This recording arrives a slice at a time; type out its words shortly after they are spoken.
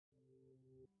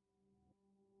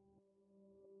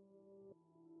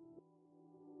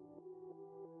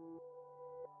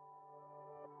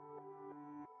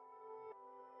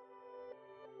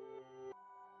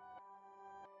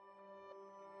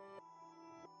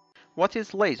What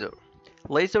is laser?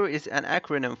 Laser is an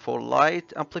acronym for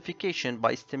light amplification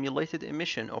by stimulated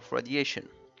emission of radiation.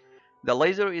 The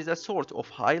laser is a sort of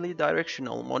highly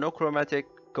directional monochromatic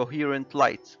coherent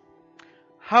light.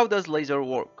 How does laser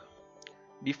work?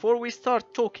 Before we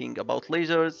start talking about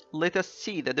lasers, let us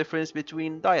see the difference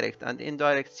between direct and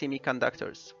indirect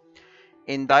semiconductors.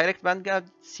 In direct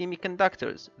bandgap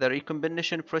semiconductors, the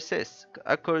recombination process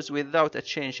occurs without a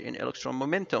change in electron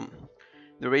momentum.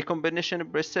 The recombination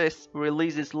process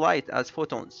releases light as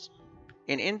photons.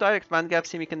 In indirect bandgap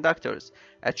semiconductors,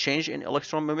 a change in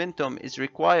electron momentum is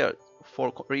required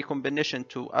for recombination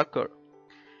to occur.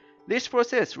 This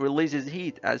process releases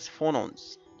heat as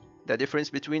phonons. The difference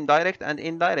between direct and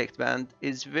indirect band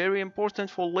is very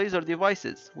important for laser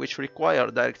devices, which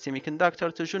require direct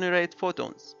semiconductor to generate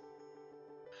photons.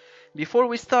 Before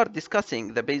we start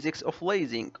discussing the basics of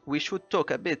lasing, we should talk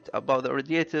a bit about the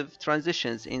radiative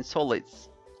transitions in solids.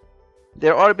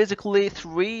 There are basically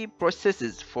three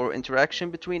processes for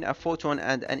interaction between a photon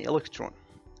and an electron.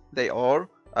 They are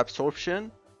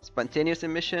absorption, spontaneous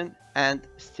emission, and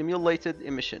stimulated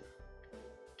emission.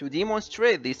 To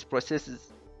demonstrate these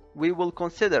processes, we will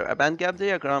consider a bandgap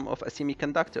diagram of a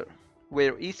semiconductor,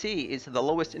 where EC is the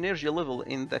lowest energy level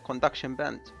in the conduction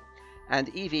band, and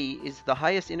EV is the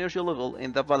highest energy level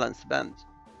in the valence band.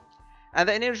 And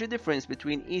the energy difference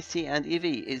between EC and EV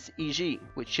is EG,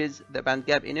 which is the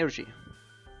bandgap energy.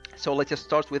 So let us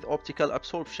start with optical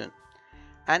absorption.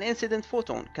 An incident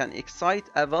photon can excite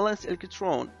a valence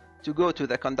electron to go to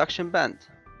the conduction band.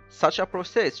 Such a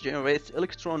process generates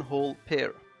electron-hole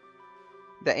pair.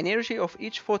 The energy of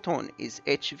each photon is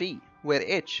hv, where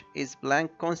h is Planck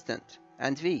constant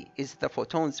and v is the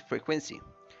photon's frequency.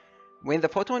 When the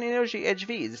photon energy hv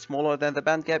is smaller than the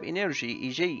bandgap energy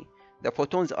eg, the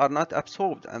photons are not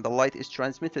absorbed and the light is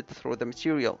transmitted through the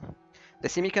material. The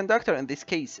semiconductor in this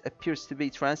case appears to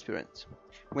be transparent.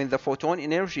 When the photon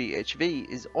energy hv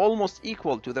is almost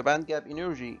equal to the bandgap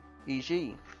energy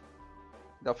eg,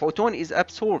 the photon is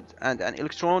absorbed and an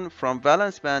electron from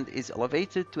valence band is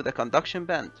elevated to the conduction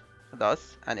band.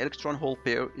 Thus, an electron-hole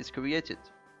pair is created.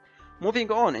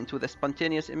 Moving on into the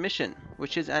spontaneous emission,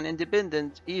 which is an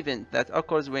independent event that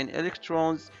occurs when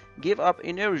electrons give up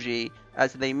energy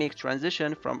as they make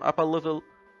transition from upper level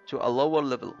to a lower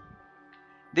level.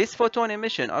 This photon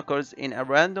emission occurs in a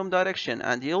random direction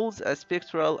and yields a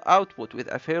spectral output with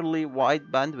a fairly wide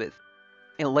bandwidth.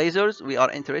 In lasers, we are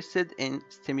interested in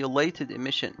stimulated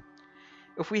emission.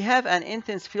 If we have an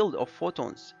intense field of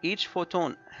photons, each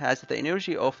photon has the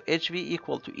energy of hv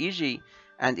equal to eg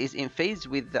and is in phase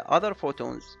with the other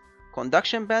photons,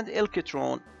 conduction band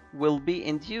electron will be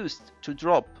induced to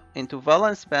drop into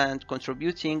valence band,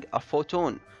 contributing a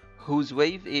photon whose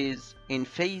wave is in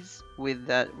phase with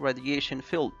the radiation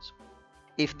field.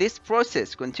 If this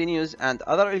process continues and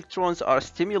other electrons are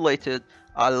stimulated,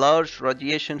 a large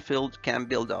radiation field can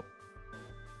build up.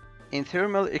 In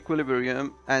thermal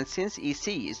equilibrium, and since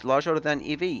EC is larger than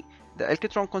EV, the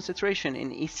electron concentration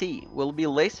in EC will be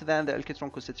less than the electron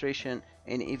concentration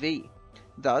in EV.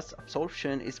 Thus,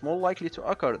 absorption is more likely to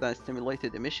occur than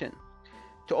stimulated emission.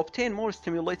 To obtain more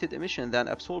stimulated emission than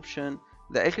absorption,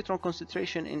 the electron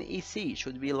concentration in EC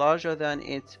should be larger than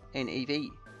it in EV.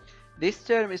 This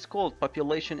term is called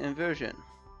population inversion.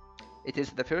 It is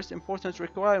the first important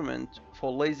requirement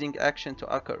for lasing action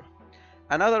to occur.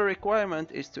 Another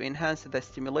requirement is to enhance the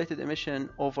stimulated emission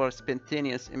over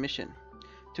spontaneous emission.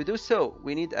 To do so,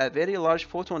 we need a very large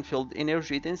photon field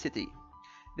energy density.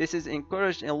 This is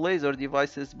encouraged in laser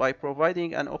devices by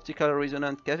providing an optical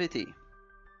resonant cavity,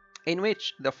 in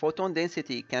which the photon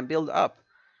density can build up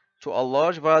to a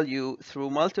large value through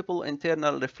multiple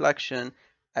internal reflection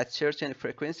at certain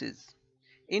frequencies.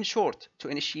 In short, to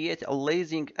initiate a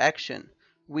lasing action,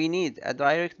 we need a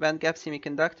direct bandgap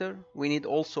semiconductor. We need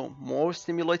also more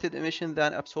stimulated emission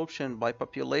than absorption by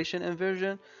population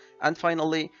inversion. And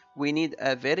finally, we need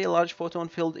a very large photon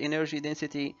field energy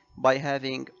density by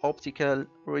having optical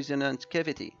resonant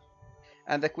cavity.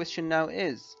 And the question now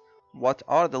is, what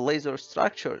are the laser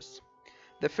structures?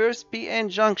 The first p-n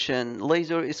junction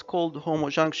laser is called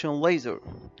homojunction laser.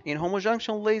 In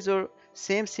homojunction laser,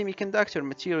 same semiconductor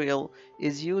material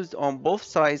is used on both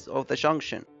sides of the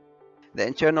junction. The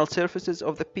internal surfaces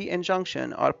of the p-n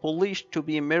junction are polished to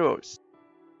be mirrors.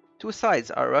 Two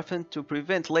sides are roughened to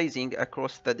prevent lasing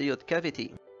across the diode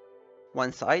cavity.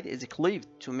 One side is cleaved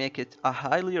to make it a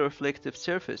highly reflective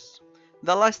surface.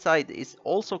 The last side is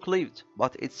also cleaved,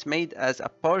 but it's made as a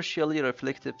partially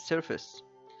reflective surface.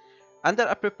 Under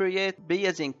appropriate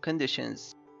biasing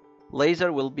conditions,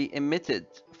 laser will be emitted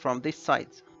from this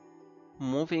side.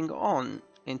 Moving on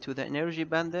into the energy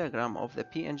band diagram of the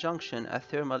p-n junction at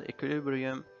thermal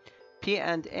equilibrium, P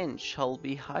and N shall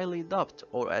be highly doped,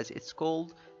 or as it's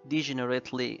called,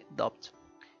 degenerately doped.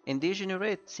 In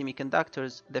degenerate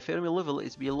semiconductors, the Fermi level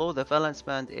is below the valence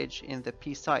band edge in the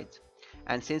P side,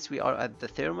 and since we are at the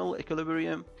thermal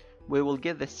equilibrium, we will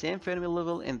get the same Fermi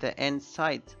level in the N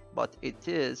side, but it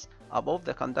is above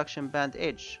the conduction band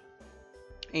edge.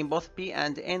 In both P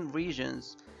and N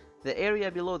regions, the area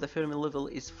below the Fermi level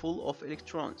is full of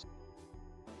electrons.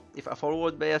 If a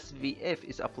forward bias VF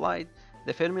is applied,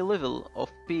 the Fermi level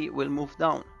of P will move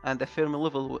down and the Fermi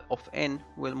level of N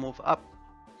will move up.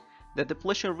 The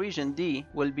depletion region D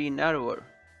will be narrower.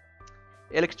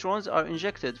 Electrons are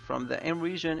injected from the N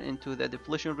region into the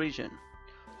depletion region.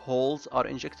 Holes are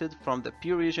injected from the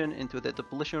P region into the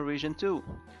depletion region too,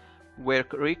 where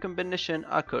recombination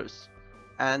occurs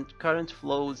and current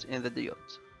flows in the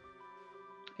diode.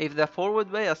 If the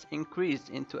forward bias increased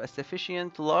into a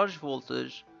sufficient large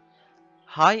voltage,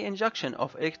 high injection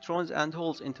of electrons and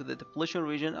holes into the depletion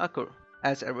region occur.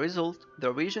 As a result,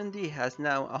 the region D has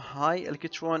now a high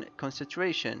electron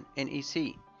concentration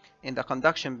 (NEC) in the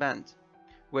conduction band,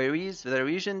 whereas the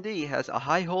region D has a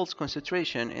high holes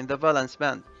concentration in the valence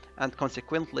band and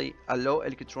consequently a low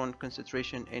electron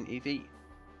concentration (NEV).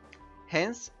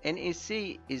 Hence,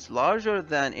 NEC is larger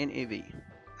than NEV,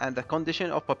 and the condition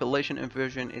of population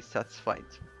inversion is satisfied.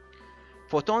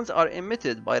 Photons are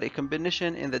emitted by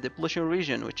recombination in the depletion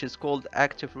region, which is called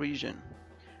active region.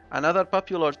 Another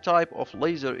popular type of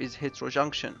laser is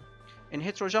heterojunction. In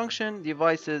heterojunction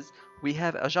devices, we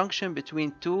have a junction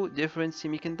between two different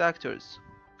semiconductors.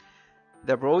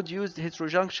 The broad used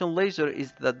heterojunction laser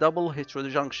is the double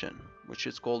heterojunction, which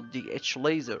is called DH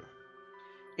laser,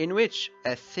 in which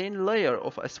a thin layer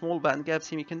of a small bandgap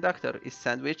semiconductor is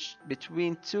sandwiched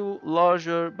between two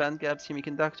larger bandgap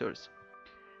semiconductors.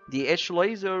 DH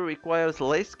laser requires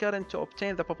less current to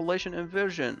obtain the population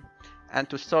inversion and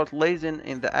to start lasing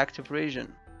in the active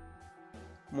region.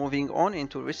 Moving on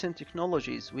into recent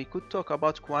technologies, we could talk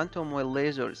about quantum well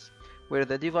lasers, where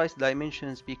the device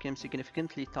dimensions became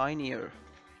significantly tinier.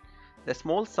 The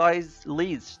small size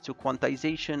leads to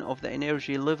quantization of the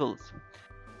energy levels.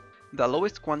 The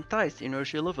lowest quantized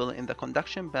energy level in the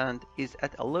conduction band is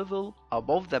at a level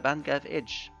above the bandgap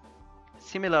edge.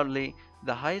 Similarly,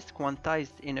 the highest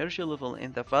quantized energy level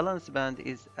in the valence band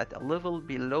is at a level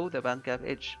below the bandgap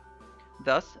edge.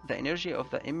 Thus, the energy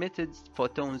of the emitted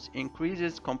photons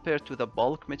increases compared to the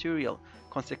bulk material.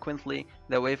 Consequently,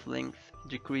 the wavelength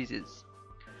decreases.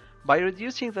 By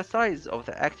reducing the size of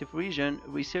the active region,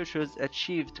 researchers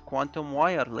achieved quantum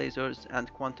wire lasers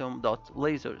and quantum dot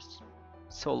lasers.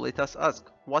 So let us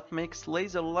ask, what makes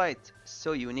laser light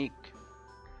so unique?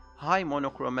 High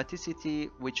monochromaticity,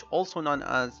 which also known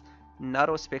as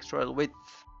narrow spectral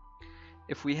width.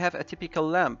 If we have a typical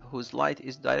lamp whose light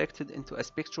is directed into a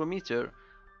spectrometer,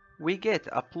 we get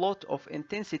a plot of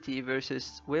intensity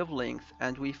versus wavelength,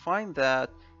 and we find that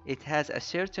it has a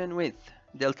certain width,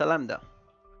 delta lambda.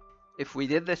 If we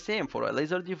did the same for a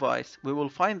laser device, we will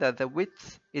find that the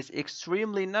width is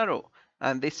extremely narrow,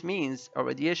 and this means a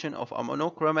radiation of a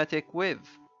monochromatic wave.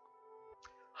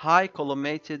 High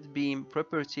collimated beam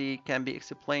property can be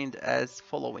explained as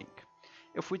following.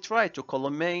 If we try to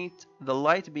collimate the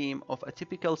light beam of a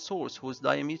typical source whose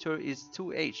diameter is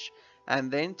 2h,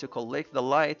 and then to collect the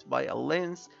light by a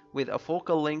lens with a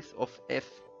focal length of f,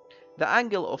 the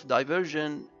angle of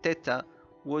diversion theta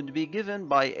would be given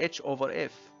by h over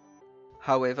f.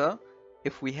 However,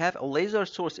 if we have a laser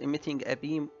source emitting a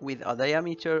beam with a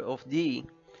diameter of d,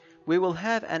 we will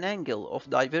have an angle of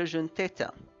diversion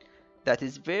theta that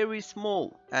is very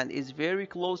small and is very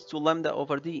close to lambda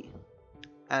over d.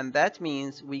 And that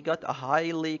means we got a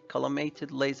highly collimated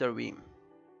laser beam.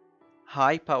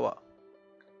 High power.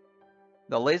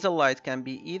 The laser light can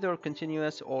be either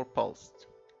continuous or pulsed.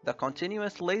 The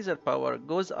continuous laser power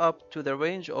goes up to the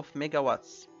range of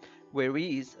megawatts,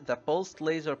 whereas the pulsed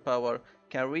laser power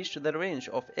can reach the range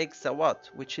of exawatt,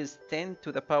 which is 10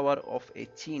 to the power of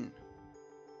 18.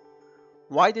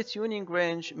 Wide tuning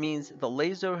range means the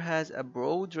laser has a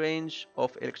broad range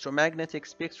of electromagnetic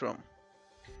spectrum.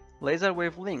 Laser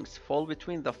wavelengths fall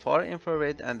between the far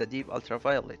infrared and the deep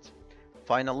ultraviolet.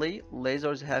 Finally,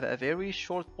 lasers have a very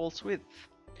short pulse width.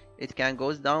 It can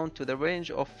go down to the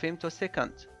range of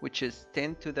femtosecond, which is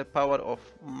 10 to the power of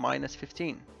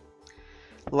 -15.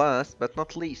 Last but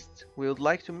not least, we would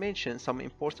like to mention some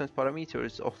important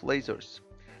parameters of lasers,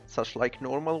 such like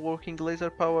normal working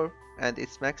laser power and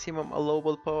its maximum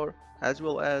allowable power, as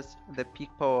well as the peak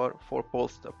power for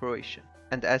pulsed operation.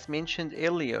 And as mentioned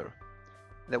earlier,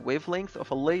 the wavelength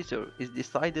of a laser is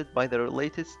decided by the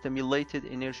related stimulated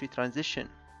energy transition.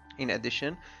 In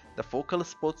addition, The focal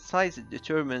spot size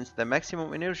determines the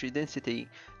maximum energy density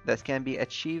that can be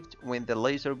achieved when the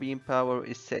laser beam power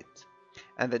is set,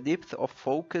 and the depth of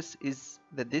focus is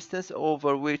the distance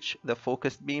over which the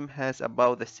focused beam has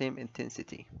about the same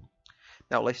intensity.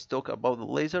 Now let's talk about the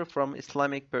laser from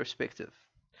Islamic perspective.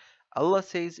 Allah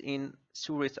says in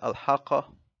Surah Al-Haqqah,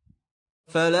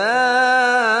 فَلَا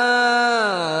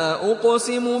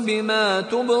أُقْسِمُ بِمَا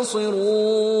تُبْصِرُونَ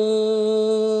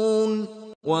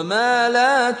وَمَا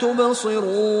لَا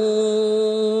تُبْصِرُونَ.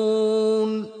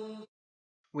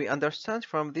 We understand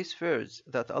from this verse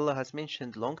that Allah has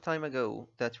mentioned long time ago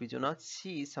that we do not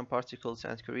see some particles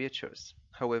and creatures.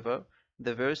 However,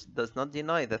 the verse does not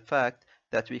deny the fact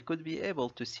that we could be able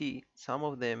to see some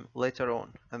of them later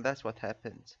on, and that's what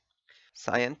happened.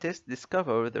 Scientists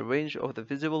discover the range of the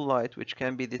visible light which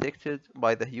can be detected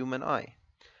by the human eye.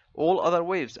 All other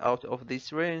waves out of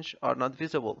this range are not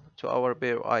visible to our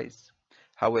bare eyes.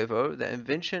 However, the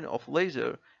invention of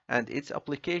laser and its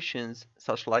applications,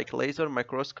 such like laser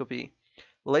microscopy,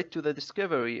 led to the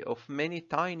discovery of many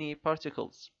tiny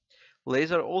particles.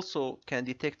 Laser also can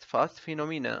detect fast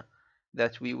phenomena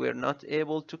that we were not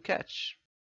able to catch.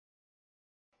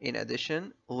 In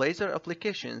addition, laser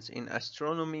applications in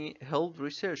astronomy help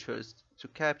researchers to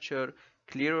capture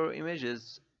clearer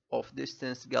images of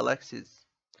distant galaxies.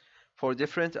 For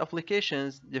different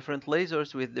applications, different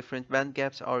lasers with different band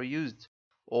gaps are used.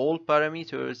 All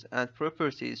parameters and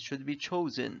properties should be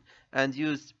chosen and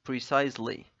used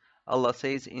precisely. Allah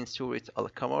says in Surah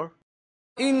Al-Qamar,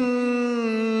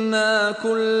 إِنَّا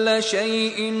كُلَّ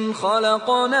شَيْءٍ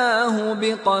خَلَقْنَاهُ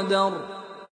بِقَدَرٍ.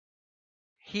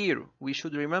 Here we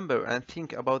should remember and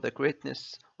think about the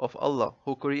greatness of Allah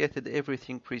who created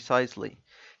everything precisely,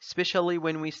 especially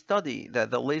when we study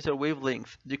that the laser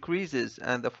wavelength decreases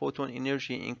and the photon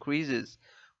energy increases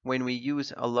when we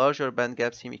use a larger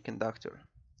bandgap semiconductor.